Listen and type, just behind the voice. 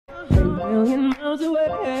million miles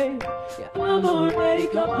away. Yeah, I'm already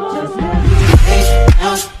gone. Just let me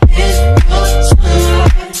out in your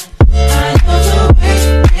sunlight. I love the way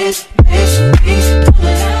it makes me come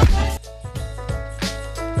alive.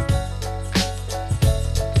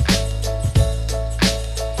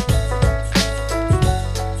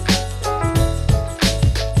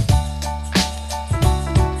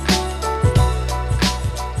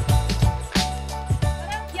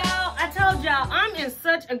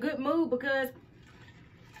 A good mood because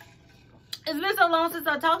it's been so long since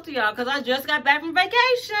I talked to y'all because I just got back from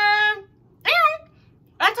vacation. And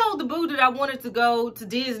I told the boo that I wanted to go to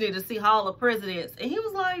Disney to see Hall of Presidents, and he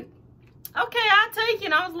was like, okay, I'll take it.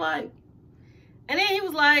 And I was like, and then he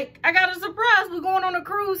was like, I got a surprise, we're going on a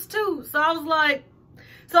cruise too. So I was like,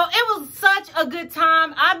 so it was such a good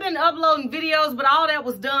time. I've been uploading videos, but all that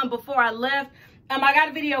was done before I left. I got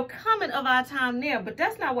a video coming of our time there, but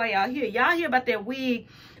that's not why y'all here. Y'all hear about that wig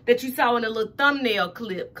that you saw in the little thumbnail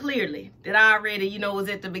clip, clearly, that I already, you know, was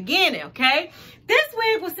at the beginning, okay? This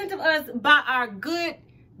wig was sent to us by our good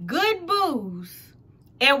boos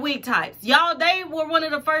at WigTypes. Y'all, they were one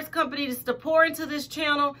of the first companies to pour into this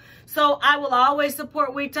channel, so I will always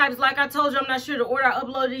support WigTypes. Like I told you, I'm not sure the order I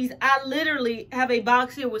uploaded these. I literally have a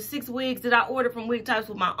box here with 6 wigs that I ordered from WigTypes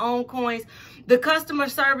with my own coins. The customer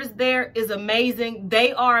service there is amazing.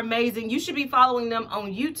 They are amazing. You should be following them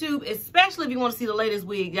on YouTube, especially if you want to see the latest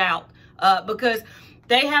wig out, because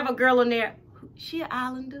they have a girl in there. She an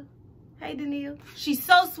islander. Hey, Danielle. She's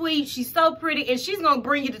so sweet. She's so pretty. And she's going to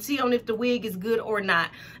bring you the tea on if the wig is good or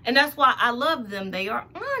not. And that's why I love them. They are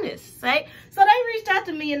honest. Right? So they reached out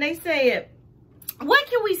to me and they said, what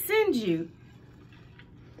can we send you?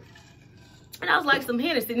 And I was like, some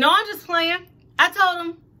Hennessy. No, I'm just playing. I told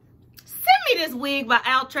them, send me this wig by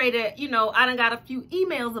Outre that, you know, I done got a few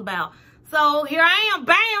emails about. So here I am.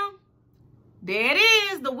 Bam. There it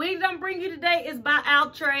is. The wig that I'm bringing you today is by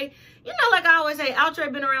Outre. You know, like I always say, Outre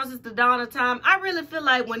been around since the dawn of time. I really feel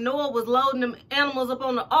like when Noah was loading them animals up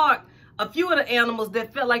on the ark, a few of the animals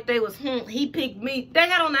that felt like they was, he picked me, they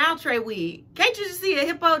had on the Outre wig. Can't you just see a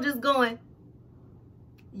hippo just going,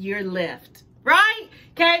 you're left, right?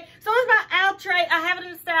 Okay, so it's by Outre. I have it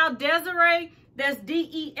in the style Desiree. That's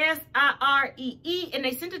Desiree, and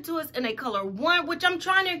they sent it to us in a color 1, which I'm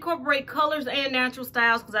trying to incorporate colors and natural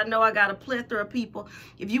styles because I know I got a plethora of people.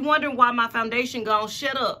 If you're wondering why my foundation gone,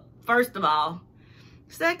 shut up, first of all.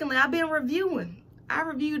 Secondly, I've been reviewing. I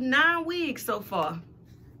reviewed 9 wigs so far.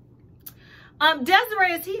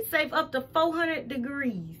 Desiree is heat safe up to 400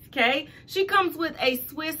 degrees, okay? She comes with a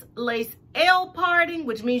Swiss lace L parting,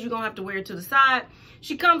 which means you're going to have to wear it to the side.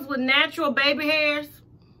 She comes with natural baby hairs.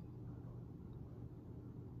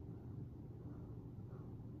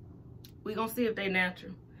 We're going to see if they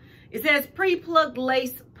natural. It says pre-plucked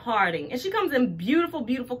lace parting. And she comes in beautiful,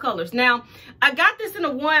 beautiful colors. Now, I got this in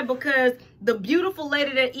a 1 because the beautiful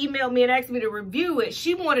lady that emailed me and asked me to review it,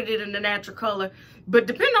 she wanted it in the natural color. But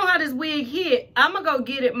depending on how this wig hit, I'm going to go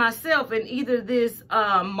get it myself in either this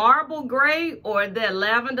marble gray or that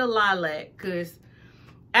lavender lilac. Because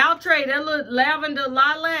Outre, that little lavender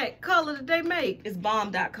lilac color that they make is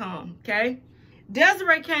bomb.com, okay?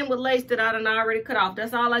 Desiree came with lace that I done already cut off.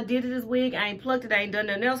 That's all I did to this wig. I ain't plucked it. I ain't done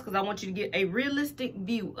nothing else because I want you to get a realistic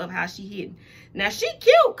view of how she hidden. Now, she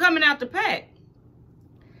cute coming out the pack.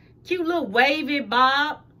 Cute little wavy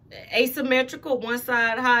bob. Asymmetrical. One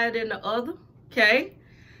side higher than the other. Okay.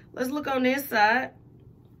 Let's look on this side.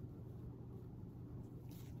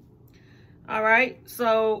 All right.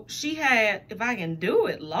 So, she had, if I can do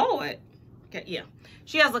it, Lord. Okay, yeah.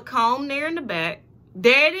 She has a comb there in the back.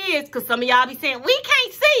 There it is, because some of y'all be saying, we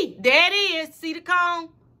can't see. There it is. See the comb?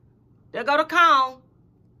 There go the comb.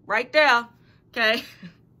 Right there. Okay.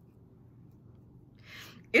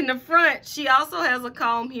 In the front, she also has a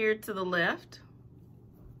comb here to the left.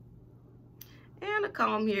 And a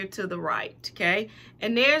comb here to the right. Okay.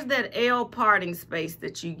 And there's that L parting space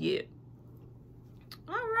that you get.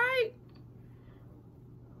 All right.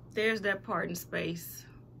 There's that parting space.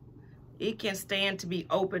 It can stand to be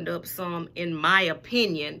opened up some, in my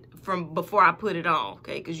opinion, from before I put it on,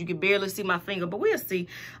 okay? Because you can barely see my finger, but we'll see.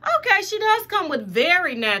 Okay, she does come with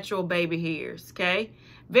very natural baby hairs, okay?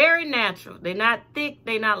 Very natural. They're not thick,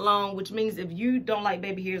 they're not long, which means if you don't like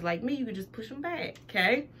baby hairs like me, you can just push them back,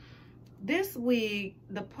 okay? This wig,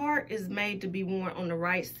 the part is made to be worn on the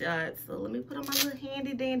right side. So let me put on my little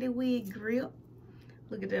handy dandy wig grip.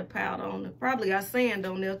 Look at that powder on it. Probably got sand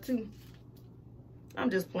on there too. I'm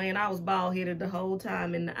just playing. I was bald-headed the whole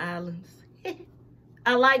time in the islands.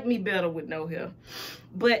 I like me better with no hair.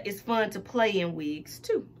 But it's fun to play in wigs,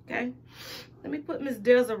 too, okay? Let me put Miss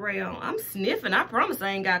Desiree on. I'm sniffing. I promise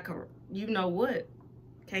I ain't got, you know what,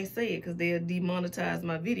 Can't say it because they'll demonetize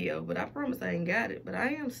my video, but I promise I ain't got it. But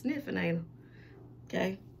I am sniffing, ain't I?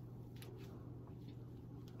 Okay.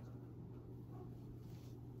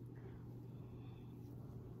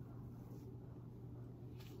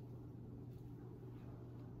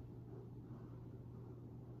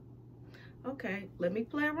 Okay, let me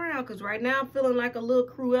play around because right now I'm feeling like a little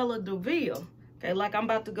Cruella de Vil. Okay, like I'm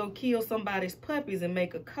about to go kill somebody's puppies and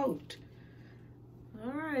make a coat.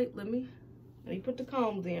 All right, let me put the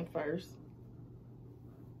combs in first.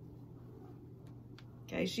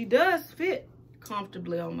 Okay, she does fit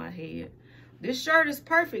comfortably on my head. This shirt is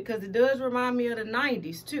perfect because it does remind me of the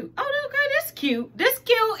 90s too. Oh, okay, that's cute. This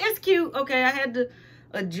cute, it's cute. Okay, I had to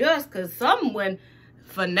adjust because something went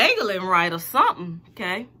finagling right or something,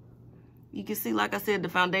 okay? You can see, like I said, the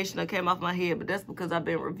foundation that came off my head, but that's because I've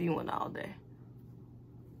been reviewing all day.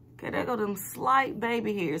 Okay, there go them slight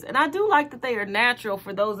baby hairs. And I do like that they are natural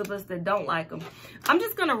for those of us that don't like them. I'm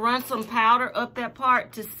just going to run some powder up that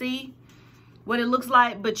part to see what it looks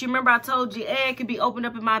like. But you remember I told you, it could be opened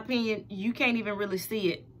up, in my opinion. You can't even really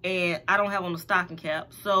see it. And I don't have on a stocking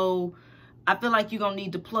cap. So I feel like you're going to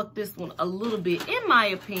need to pluck this one a little bit, in my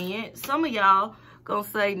opinion. Some of y'all gonna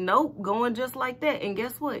say, nope, going just like that. And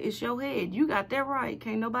guess what? It's your head. You got that right.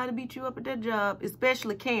 Can't nobody beat you up at that job,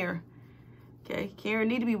 especially Karen. Okay, Karen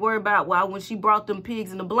need to be worried about why when she brought them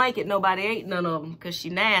pigs in the blanket, nobody ate none of them because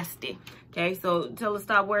she nasty. Okay, so tell her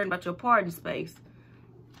stop worrying about your parting space.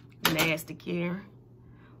 Nasty Karen.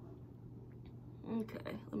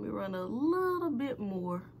 Okay, let me run a little bit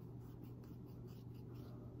more.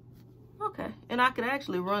 Okay, and I could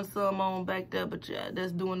actually run some on back there, but yeah,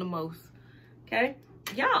 that's doing the most. Okay,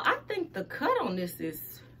 y'all, I think the cut on this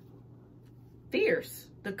is fierce.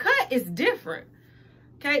 The cut is different.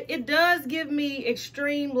 Okay, it does give me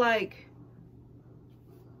extreme, like,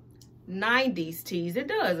 90s tees. It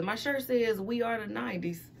does. And my shirt says, we are the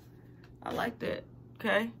 90s. I like that.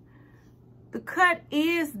 Okay. The cut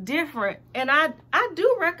is different. And I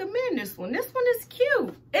do recommend this one. This one is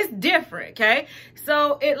cute. It's different, okay?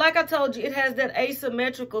 So, like I told you, it has that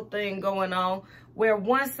asymmetrical thing going on, where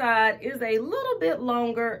one side is a little bit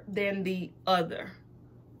longer than the other,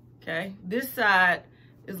 okay? This side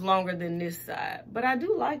is longer than this side, but I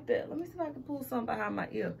do like that. Let me see if I can pull something behind my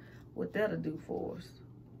ear, what that'll do for us.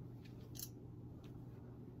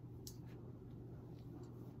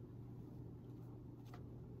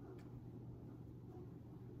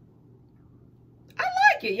 I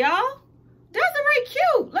like it, y'all. Desiree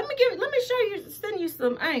cute. Let me show you, send you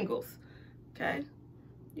some angles, okay?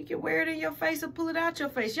 You can wear it in your face or pull it out your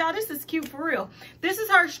face. Y'all, this is cute for real. This is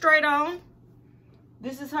her straight on.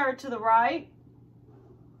 This is her to the right.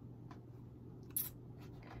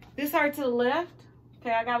 This is her to the left.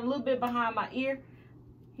 Okay, I got a little bit behind my ear.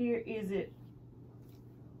 Here is it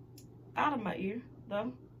out of my ear,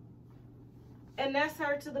 though. And that's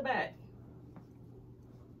her to the back.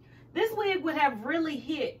 This wig would have really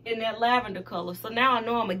hit in that lavender color. So now I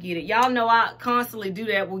know I'm going to get it. Y'all know I constantly do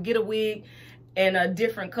that. We'll get a wig and a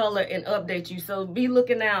different color and update you. So be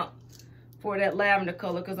looking out for that lavender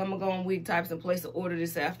color because I'm going to go on WigTypes and place an order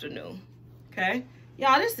this afternoon. Okay?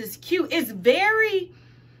 Y'all, this is cute. It's very,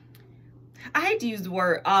 I hate to use the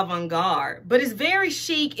word avant-garde, but it's very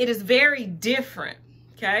chic. It is very different.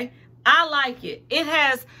 Okay? I like it. It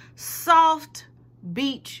has soft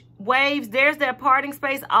beach waves. There's that parting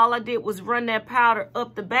space. All I did was run that powder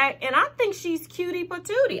up the back, and I think she's cutie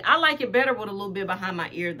patootie. I like it better with a little bit behind my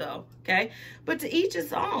ear though, okay? But to each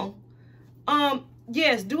its own.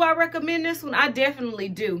 Yes, do I recommend this one? I definitely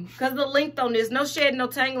do, because the length on this, no shedding, no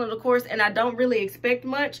tangling, of course, and I don't really expect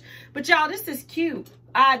much. But y'all, this is cute.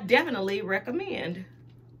 I definitely recommend.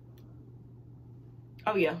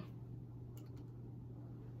 Oh yeah.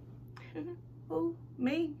 Who?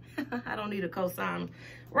 Me? I don't need a cosign.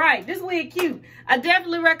 Right, this wig cute. I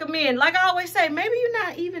definitely recommend. Like I always say, maybe you're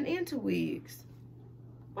not even into wigs.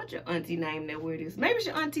 What's your auntie name that wear this? Maybe it's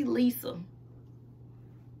your auntie Lisa.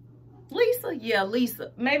 Lisa? Yeah,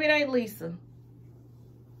 Lisa. Maybe it ain't Lisa.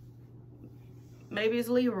 Maybe it's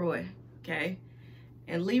Leroy, okay?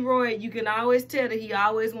 And Leroy, you can always tell that he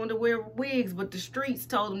always wanted to wear wigs, but the streets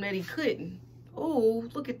told him that he couldn't. Oh,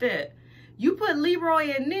 look at that. You put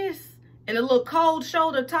Leroy in this, and a little cold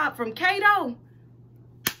shoulder top from Kato,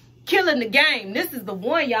 killing the game. This is the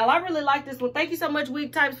one, y'all. I really like this one. Thank you so much,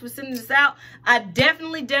 WigTypes, for sending this out. I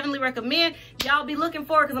definitely recommend. Y'all be looking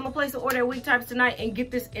for it because I'm going to place an order at WigTypes tonight and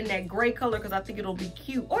get this in that gray color because I think it'll be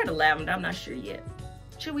cute. Or the lavender. I'm not sure yet.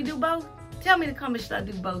 Should we do both? Tell me in the comments, should I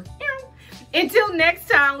do both? Until next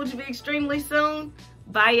time, which will be extremely soon.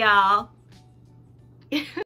 Bye, y'all.